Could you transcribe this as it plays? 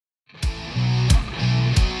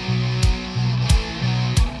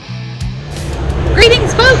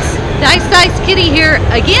Dice Kitty here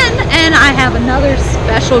again, and I have another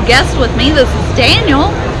special guest with me. This is Daniel.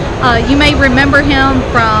 You may remember him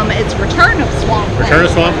from its Return of Swamp Thing. Return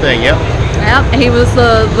of Swamp Thing, yep. Yep, he was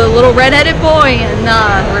the little red-headed boy in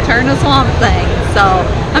Return of Swamp Thing. So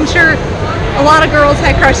I'm sure a lot of girls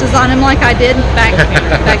had crushes on him like I did back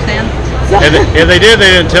then. So. If they did, they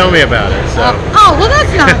didn't tell me about it. So. Oh, well,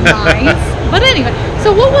 that's not nice. But anyway, so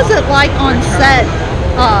what was it like on set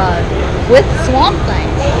with Swamp Thing?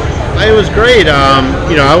 It was great.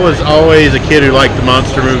 You know, I was always a kid who liked the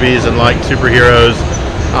monster movies and liked superheroes.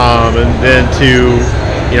 And then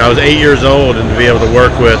I was 8 years old, and to be able to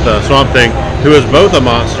work with Swamp Thing, who is both a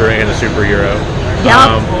monster and a superhero,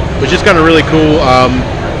 was just kind of really cool.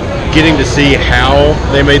 Getting to see how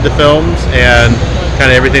they made the films and kind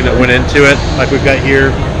of everything that went into it. Like we've got here,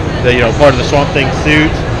 part of the Swamp Thing suit.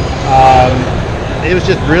 It was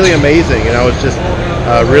just really amazing, and I was just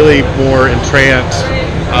really more entranced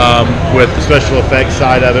with the special effects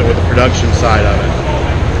side of it, with the production side of it.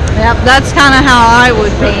 Yep, that's kind of how I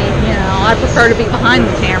would be. I prefer to be behind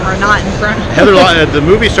the camera, not in front. The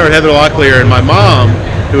movie starred Heather Locklear, and my mom,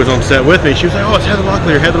 who was on set with me, she was like, "Oh, it's Heather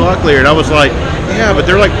Locklear," and I was like, "Yeah, but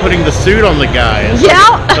they're like putting the suit on the guy, it's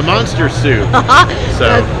like the monster suit."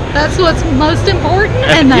 So that's what's most important,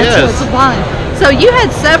 and that's what's fun. So you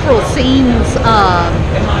had several scenes.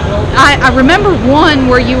 I remember one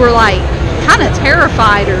where you were like kind of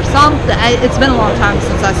terrified or something. It's been a long time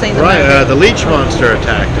since I've seen the movie. Right, the leech monster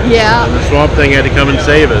attacked us. Yeah. And the Swamp Thing had to come and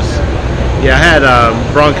save us. Yeah, I had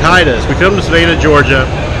bronchitis. We filmed in Savannah, Georgia,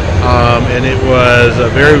 and it was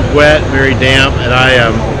very wet, very damp, and I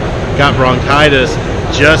got bronchitis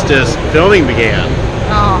just as filming began.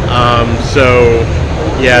 Oh. So,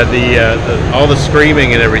 yeah, all the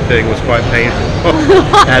screaming and everything was quite painful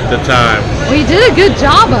at the time. Well, you did a good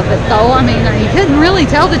job of it, though. I mean, you couldn't really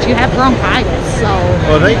tell that you had bronchitis. So.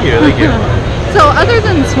 Well, thank you. So, other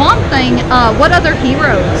than Swamp Thing, what other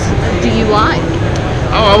heroes do you like?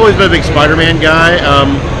 Oh, I've always been a big Spider-Man guy.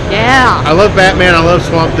 Yeah. I love Batman, I love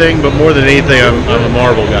Swamp Thing, but more than anything, I'm a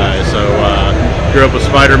Marvel guy. So grew up with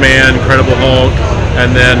Spider-Man, Incredible Hulk,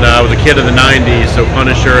 and then I was a kid in the 90s, so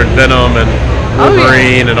Punisher and Venom and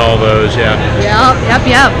Wolverine and all those, Yep.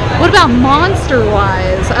 What about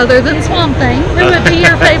monster-wise, other than Swamp Thing? Who would be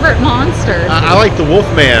your favorite monster? I like the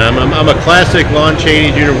Wolfman. I'm a classic Lon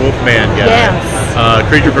Chaney Jr. Wolfman guy. Yes.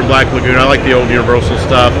 Creature from Black Lagoon. I like the old Universal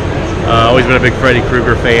stuff. Always been a big Freddy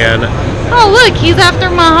Krueger fan. Oh, look, he's after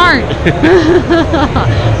my heart.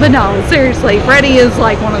 But no, seriously, Freddy is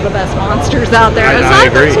like one of the best monsters out there. I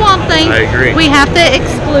agree. From Swamp Thing, I agree. We have to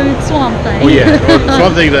exclude Swamp Thing. Oh, yeah.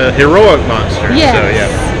 Swamp Thing's a heroic monster. Yes. So,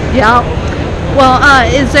 yeah. Well,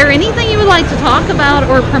 is there anything you would like to talk about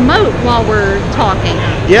or promote while we're talking?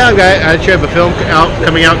 Yeah, I actually have a film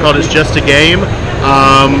coming out called It's Just a Game.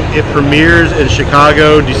 It premieres in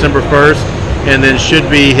Chicago December 1st. And then should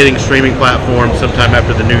be hitting streaming platforms sometime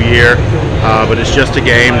after the new year. But It's Just a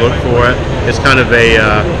Game. Look for it. It's kind of a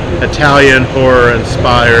Italian horror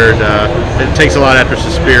inspired. It takes a lot after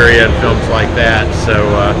Suspiria and films like that. So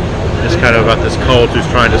it's kind of about this cult who's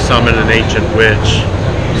trying to summon an ancient witch.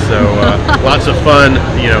 So lots of fun,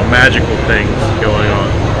 magical things going on.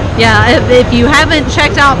 Yeah. If you haven't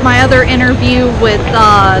checked out my other interview with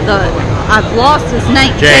I've lost his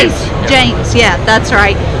name. James. Yeah, that's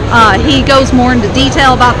right. He goes more into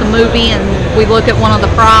detail about the movie, and we look at one of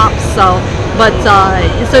the props. So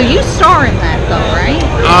you star in that, though, right?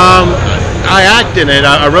 I act in it.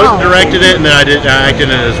 I wrote and directed it, and then I acted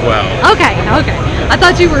in it as well. Okay. I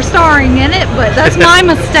thought you were starring in it, but that's my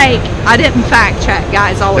mistake. I didn't fact check,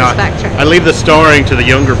 guys. Always fact check. I leave the starring to the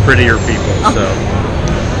younger, prettier people. So.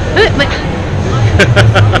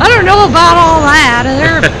 I don't know about all that.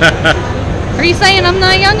 Are you saying I'm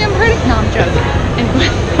not young and pretty? No, I'm joking.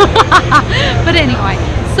 Anyway. But anyway,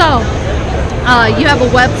 so you have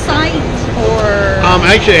a website or?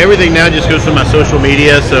 Actually, everything now just goes through my social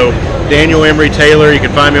media. So Daniel Emery Taylor. You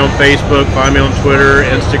can find me on Facebook, find me on Twitter,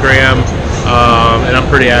 Instagram, and I'm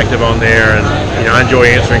pretty active on there. And I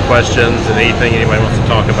enjoy answering questions and anything anybody wants to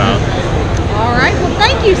talk about. All right. Well,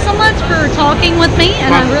 thank you so much for talking with me,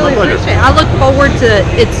 and I really appreciate it. I look forward to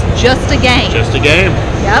It's Just a Game. Just a Game.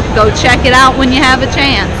 Yep. Go check it out when you have a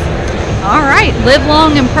chance. All right. Live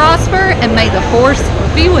long and prosper, and may the force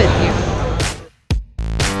be with you.